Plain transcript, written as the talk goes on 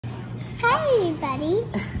everybody.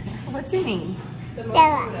 What's your name?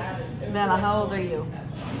 Bella. Bella, how old are you?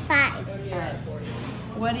 5. 5.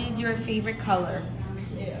 What is your favorite color?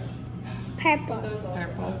 Purple.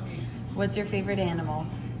 Purple. What's your favorite animal?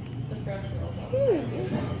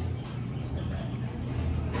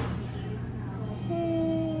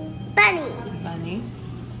 Bunny. Bunnies.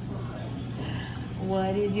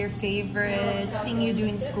 What is your favorite thing you do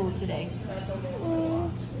in school today?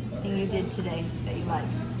 Thing you did today that you like?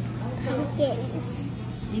 Pumpkins.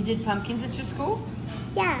 You did pumpkins at your school?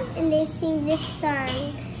 Yeah, and they sing this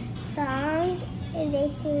song, and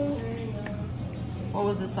they sing. What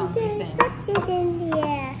was the song you There's sang? witches in the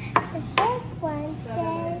air. The first one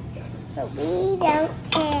says, but we don't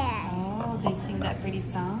care. Oh, they sing that pretty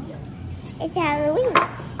song? It's Halloween.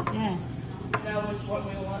 Yes.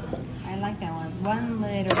 I like that one. One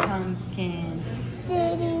little pumpkin.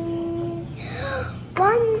 Sitting.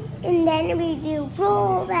 One, and then we do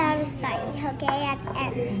roll out of sight, okay, at the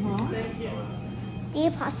end. Do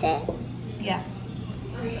you pause it? Yeah.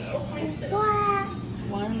 What?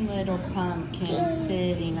 One little pumpkin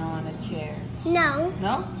sitting on a chair. No.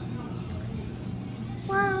 No?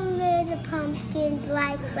 One little pumpkin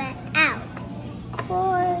lies wet out.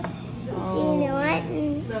 4. Do you know what?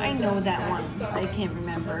 I know that one. I can't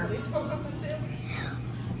remember.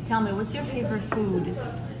 Tell me, what's your favorite food?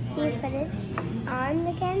 Do you put it on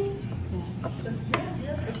again?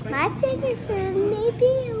 My favorite food maybe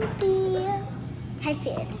it will be Thai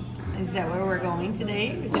food. Is that where we're going today?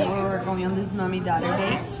 Is that where we're going on this mommy-daughter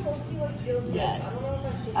date? Yes.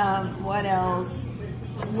 What else?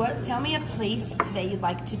 Tell me a place that you'd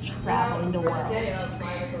like to travel in the world. I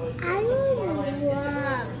would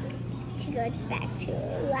love to go back to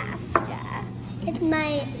Alaska with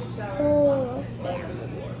my whole family.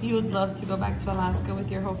 You would love to go back to Alaska with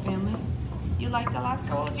your whole family? You liked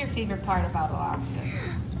Alaska? What was your favorite part about Alaska?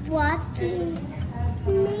 Walking,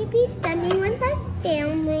 maybe spending with my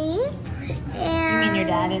family. And You mean your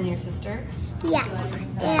dad and your sister? yeah,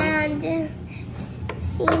 and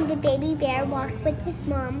seeing the baby bear walk with his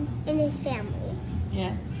mom and his family.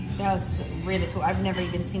 Yeah, that was really cool. I've never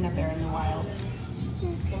even seen a bear in the wild. Do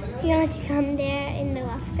you want to come there in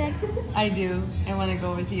Alaska? I do. I want to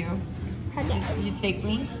go with you. Okay. You take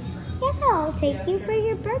me? Yeah, I'll take you for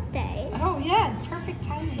your birthday. Oh yeah, perfect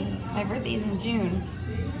timing. My birthday's in June,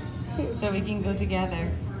 so we can go together.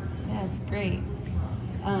 Yeah, it's great.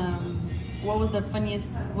 What was the funniest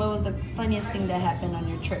thing that happened on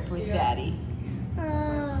your trip with Daddy?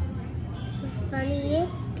 The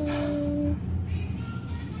funniest thing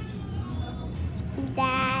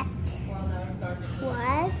that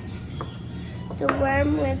was the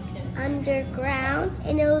worm lived underground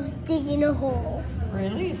and it was digging a hole.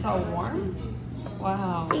 Really? You saw a worm?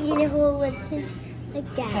 Wow. Digging a hole with his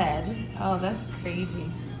dad. Head. Oh, that's crazy.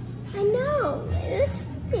 I know. It was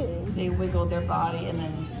funny. They wiggle their body and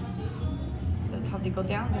then that's how they go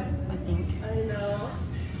down there, I think. I know.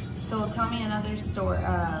 So tell me another story.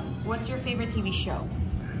 What's your favorite TV show?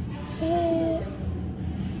 Favorite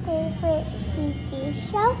TV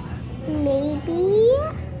show?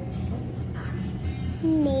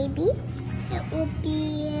 Maybe it will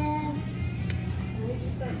be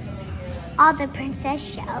all the princess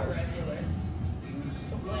shows.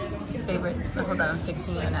 Favorite? Hold on, I'm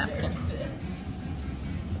fixing you a napkin.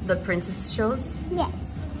 The princess shows? Yes.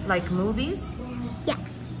 Like movies? Yeah.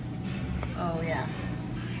 Oh yeah.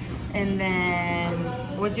 And then,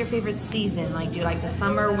 what's your favorite season? Like, do you like the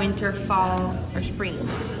summer, winter, fall, or spring?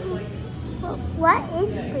 What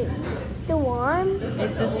is spring? The warm?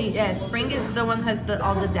 It's the spring is the one that has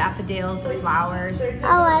all the daffodils, the flowers. Oh,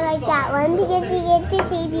 I like that one because you get to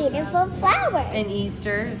see beautiful flowers. And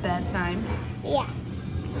Easter is that time. Yeah.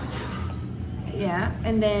 Yeah.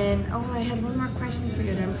 And then, oh, I had one more question for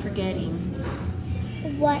you that I'm forgetting.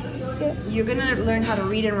 What? You're gonna learn how to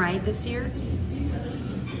read and write this year?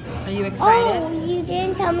 Are you excited? Oh, you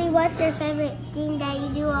didn't tell me what's your favorite thing that you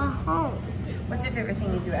do at home. What's your favorite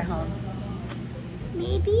thing you do at home?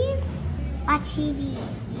 Maybe watch TV.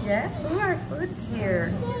 Yeah? Ooh, our food's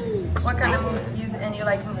here. Yay. What kind of movie? And you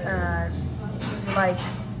like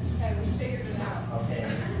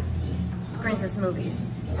princess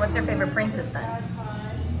movies? What's your favorite princess then?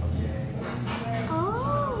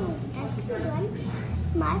 Oh, that's a good one.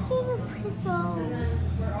 My favorite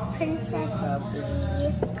princess will be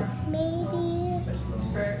maybe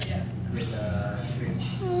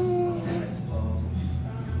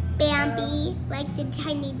Bambi, like the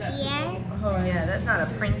tiny deer. Oh yeah, that's not a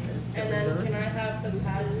princess. And then can I have the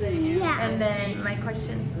passe? Yeah. And then my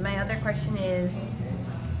other question is,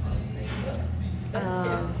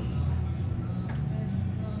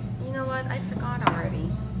 you know what? I forgot already.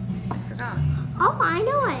 I forgot.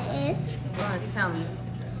 Tell me.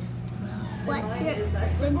 What's the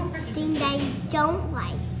thing that you don't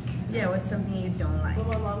like? Yeah, what's something you don't like?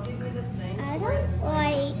 My mom gave me this thing. I don't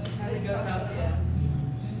like And it goes out there.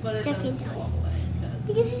 But it Dunkin' doesn't Donuts go all the way.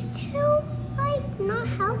 because it's too not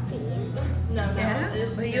healthy. No, Yeah?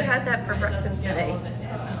 Well, you had that for breakfast today.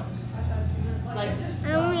 Like,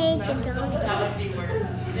 I don't eat the that donuts. would be worse.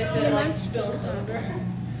 If it like spills over.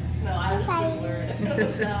 No, I would Bye. say word. If it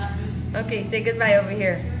was not. Okay, say goodbye over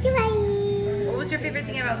here. Goodbye. What was your favorite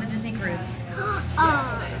thing about the Disney cruise? Oh,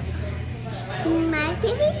 my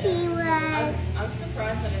favorite thing was I'm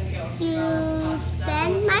surprised I didn't go. to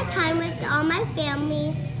spend my time with all my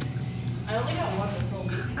family I only got one this whole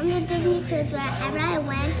week. on the Disney cruise wherever I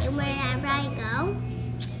went and wherever I go.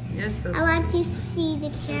 You're so I like to see the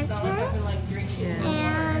It's not like I've been characters like drinking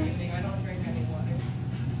Yeah. and anything. I don't drink any water.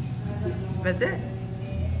 That's it.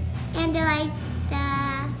 and I like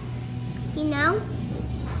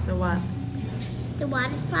The what? the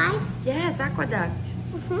water slide. Yes, aqueduct.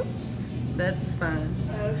 Mhm. That's fun.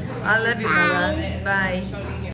 I love you, Bella. Bye. Chugging it.